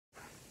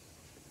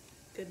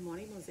Good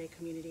morning, Mosaic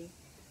community.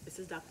 This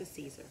is Dr.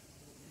 Caesar.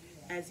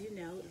 As you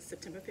know,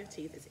 September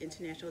 15th is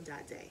International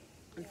Dot Day.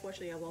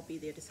 Unfortunately, I won't be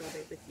there to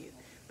celebrate with you,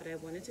 but I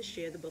wanted to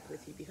share the book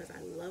with you because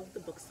I love the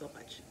book so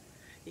much.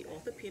 The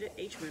author Peter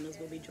H. Reynolds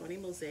will be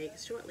joining Mosaic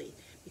shortly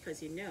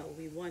because you know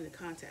we won the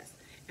contest,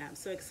 and I'm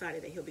so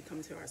excited that he'll be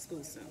coming to our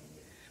school soon.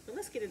 But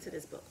let's get into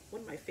this book,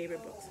 one of my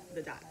favorite books,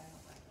 The Dot.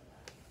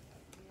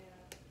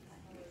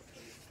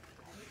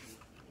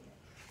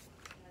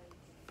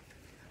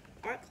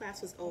 Art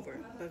class was over,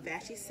 but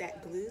Vashti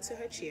sat glued to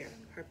her chair.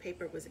 Her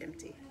paper was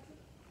empty.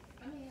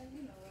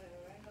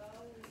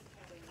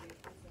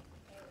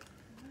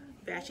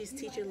 Vashti's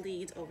teacher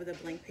leaned over the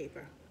blank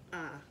paper.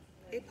 Ah,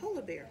 a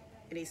polar bear.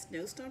 In a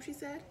snowstorm, she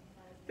said.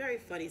 Very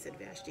funny, said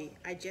Vashti.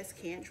 I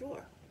just can't draw.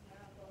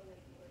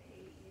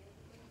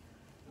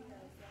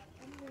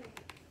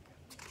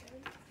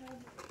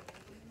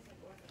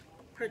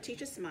 Her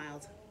teacher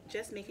smiled.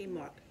 Just make a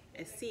mark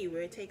and see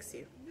where it takes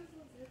you.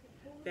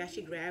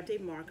 Vashti grabbed a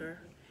marker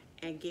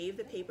and gave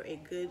the paper a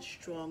good,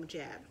 strong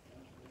jab.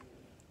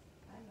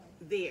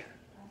 There.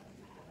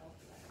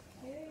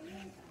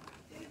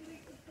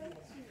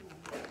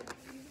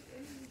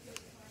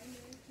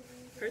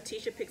 Her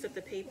teacher picked up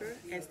the paper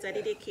and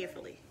studied it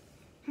carefully.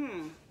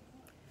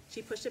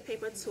 She pushed the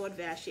paper toward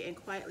Vashti and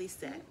quietly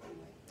said,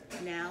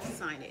 now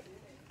sign it.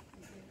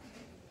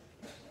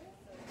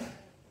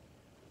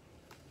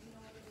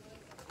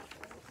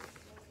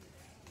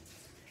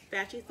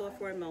 Vashti thought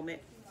for a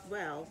moment,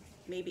 well,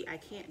 maybe I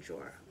can't draw,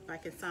 but I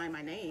can sign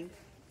my name.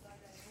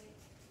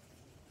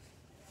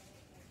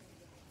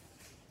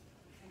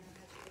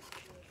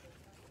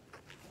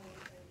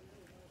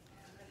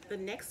 The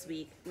next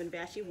week, when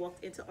Vashti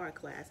walked into art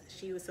class,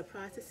 she was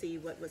surprised to see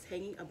what was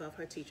hanging above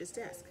her teacher's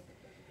desk.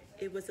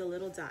 It was a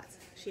little dot.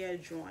 She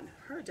had drawn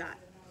her dot,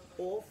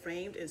 all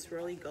framed in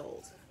swirly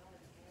gold.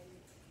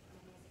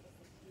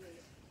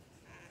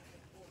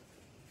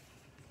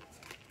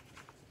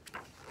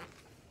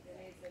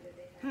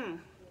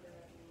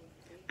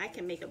 I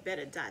can make a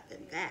better dot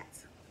than that.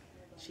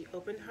 She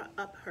opened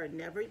up her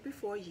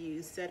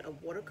never-before-used set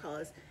of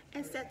watercolors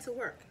and set to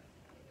work.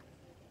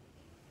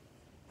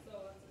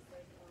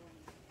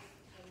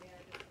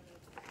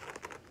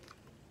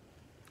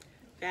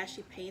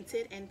 Vashti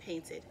painted and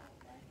painted.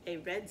 A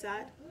red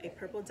dot, a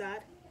purple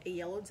dot, a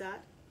yellow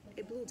dot,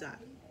 a blue dot.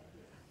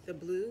 The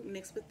blue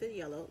mixed with the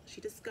yellow, she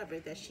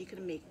discovered that she could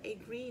make a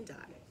green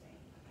dot.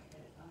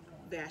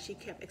 Vashti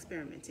kept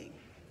experimenting.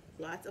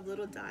 Lots of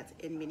little dots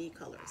in many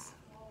colors.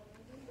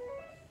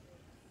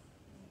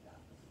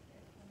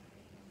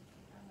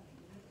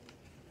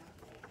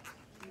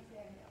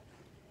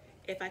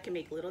 If I can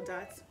make little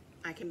dots,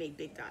 I can make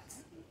big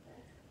dots.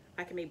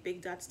 I can make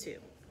big dots too.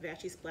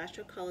 Vashti splashed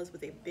her colors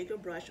with a bigger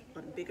brush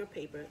on bigger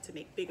paper to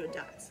make bigger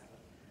dots.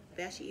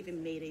 Vashti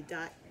even made a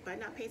dot by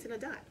not painting a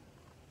dot.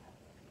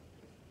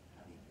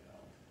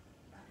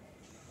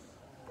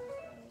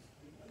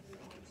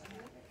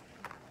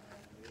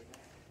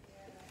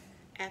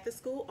 At the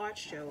school art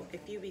show a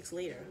few weeks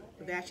later,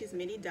 Vashti's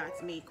many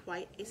dots made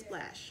quite a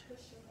splash.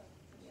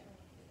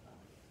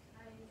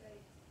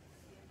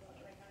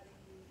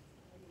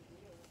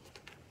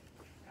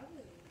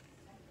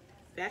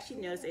 Vashti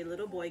noticed a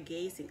little boy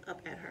gazing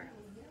up at her.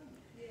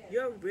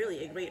 You're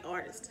really a great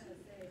artist.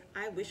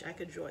 I wish I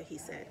could draw, he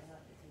said.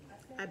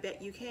 I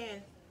bet you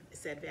can,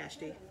 said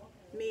Vashti.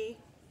 Me?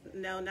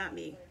 No, not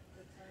me.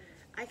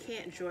 I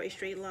can't draw a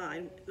straight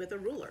line with a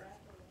ruler.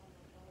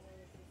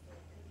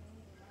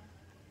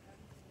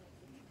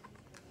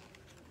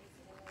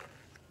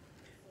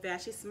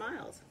 Vashti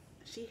smiled.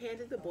 She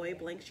handed the boy a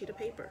blank sheet of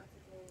paper.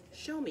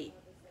 Show me.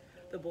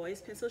 The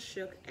boy's pencil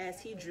shook as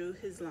he drew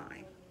his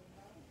line.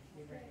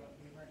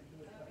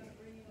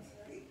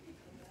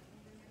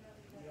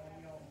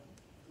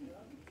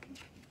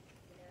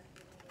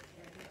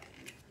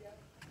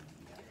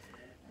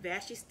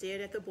 Vashti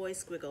stared at the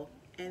boy's squiggle,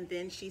 and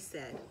then she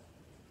said,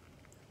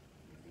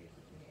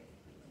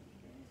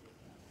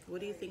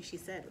 what do you think she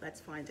said? Let's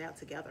find out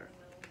together.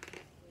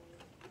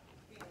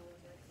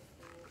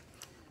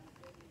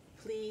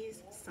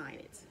 Please sign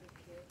it.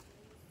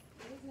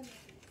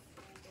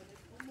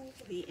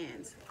 The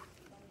end.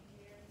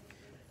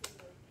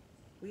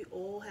 We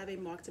all have a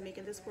mark to make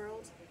in this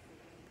world.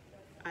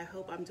 I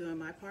hope I'm doing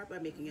my part by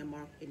making a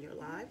mark in your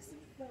lives.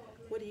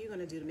 What are you going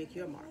to do to make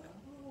your mark?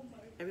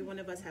 Every one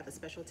of us have a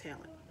special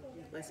talent.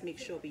 Let's make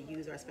sure we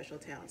use our special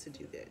talent to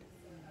do good.